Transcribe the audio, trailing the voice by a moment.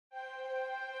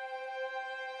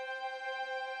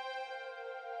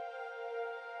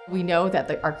We know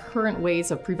that our current ways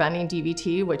of preventing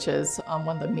DVT, which is one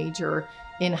of the major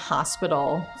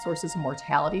in-hospital sources of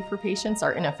mortality for patients,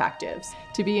 are ineffective.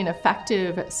 To be an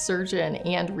effective surgeon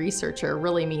and researcher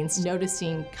really means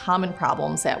noticing common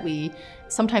problems that we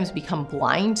sometimes become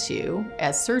blind to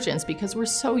as surgeons because we're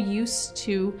so used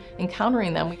to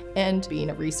encountering them. And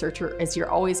being a researcher is you're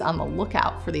always on the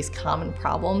lookout for these common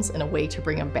problems and a way to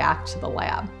bring them back to the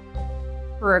lab.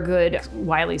 For a good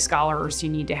Wylie scholars, you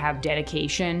need to have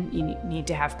dedication, you need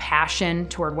to have passion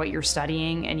toward what you're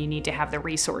studying, and you need to have the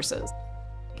resources.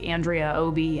 Andrea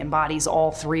OB embodies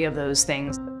all three of those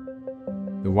things.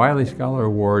 The Wylie Scholar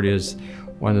Award is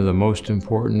one of the most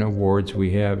important awards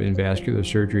we have in vascular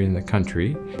surgery in the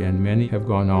country, and many have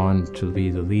gone on to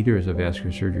be the leaders of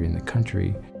vascular surgery in the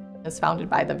country. It's founded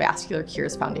by the Vascular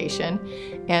Cures Foundation,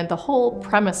 and the whole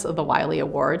premise of the Wylie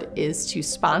Award is to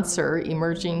sponsor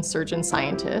emerging surgeon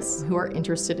scientists who are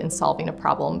interested in solving a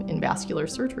problem in vascular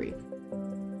surgery.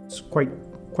 It's quite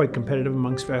competitive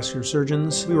amongst vascular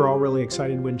surgeons. We were all really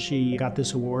excited when she got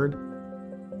this award.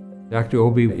 Dr.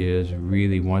 Obi is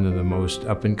really one of the most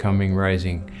up-and-coming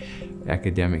rising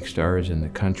academic stars in the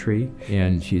country,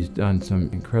 and she's done some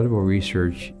incredible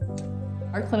research.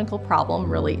 Our clinical problem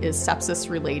really is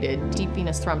sepsis-related deep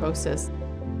venous thrombosis.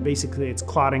 Basically, it's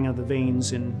clotting of the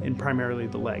veins in primarily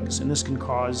the legs, and this can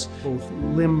cause both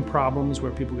limb problems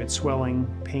where people get swelling,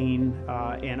 pain,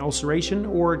 and ulceration,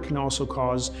 or it can also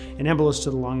cause an embolus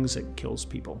to the lungs that kills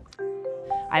people.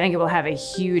 I think it will have a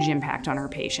huge impact on her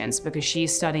patients because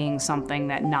she's studying something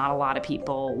that not a lot of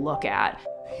people look at.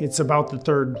 It's about the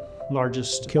third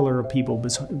largest killer of people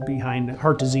behind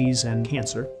heart disease and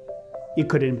cancer. It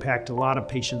could impact a lot of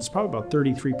patients, probably about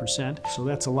 33%, so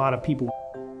that's a lot of people.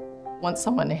 Once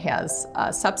someone has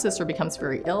sepsis or becomes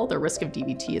very ill, their risk of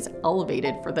DVT is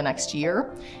elevated for the next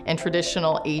year, and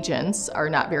traditional agents are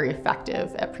not very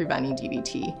effective at preventing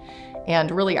DVT.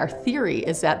 And really our theory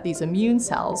is that these immune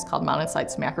cells, called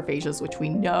monocytes macrophages, which we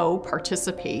know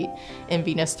participate in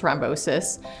venous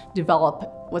thrombosis,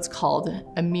 develop what's called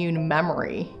immune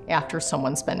memory after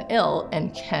someone's been ill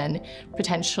and can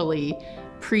potentially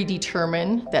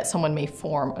predetermine that someone may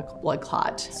form a blood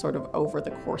clot sort of over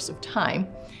the course of time.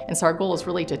 And so our goal is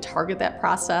really to target that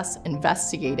process,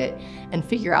 investigate it, and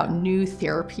figure out new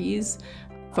therapies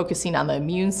focusing on the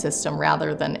immune system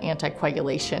rather than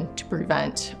anticoagulation to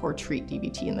prevent or treat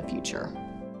DVT in the future.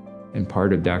 And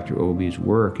part of Dr. Obi's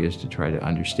work is to try to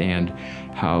understand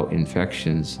how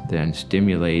infections then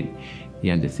stimulate the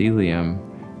endothelium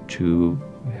to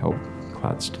help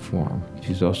clots to form.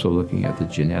 She's also looking at the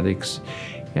genetics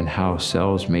and how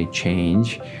cells may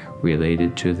change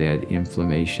related to that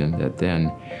inflammation that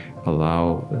then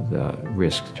allow the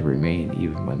risk to remain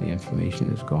even when the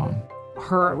inflammation is gone.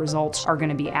 Her results are going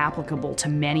to be applicable to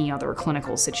many other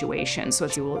clinical situations, so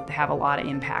it will have a lot of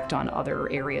impact on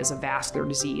other areas of vascular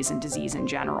disease and disease in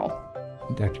general.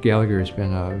 Dr. Gallagher has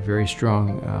been a very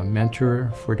strong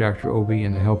mentor for Dr. Obi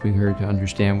in helping her to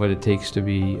understand what it takes to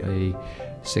be a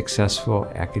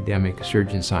successful academic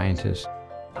surgeon scientist.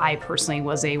 I personally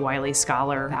was a Wylie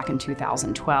Scholar back in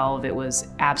 2012. It was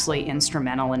absolutely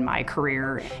instrumental in my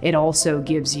career. It also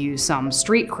gives you some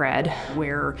street cred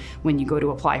where when you go to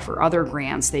apply for other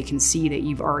grants, they can see that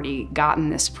you've already gotten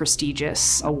this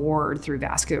prestigious award through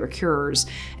Vascular Cures,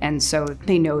 and so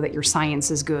they know that your science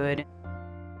is good.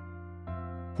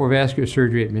 For vascular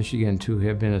surgery at Michigan to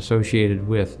have been associated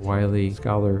with Wylie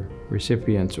Scholar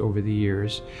recipients over the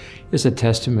years is a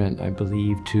testament, I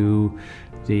believe, to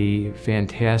the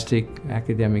fantastic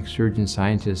academic surgeon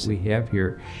scientists we have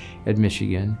here at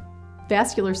Michigan.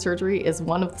 Vascular surgery is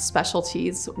one of the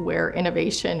specialties where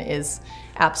innovation is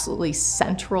absolutely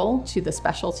central to the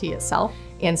specialty itself.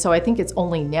 And so I think it's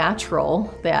only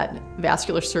natural that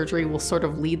vascular surgery will sort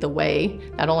of lead the way,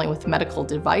 not only with medical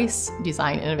device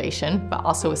design innovation, but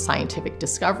also with scientific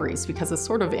discoveries, because it's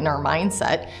sort of in our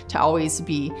mindset to always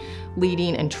be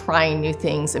leading and trying new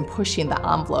things and pushing the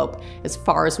envelope as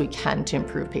far as we can to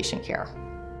improve patient care.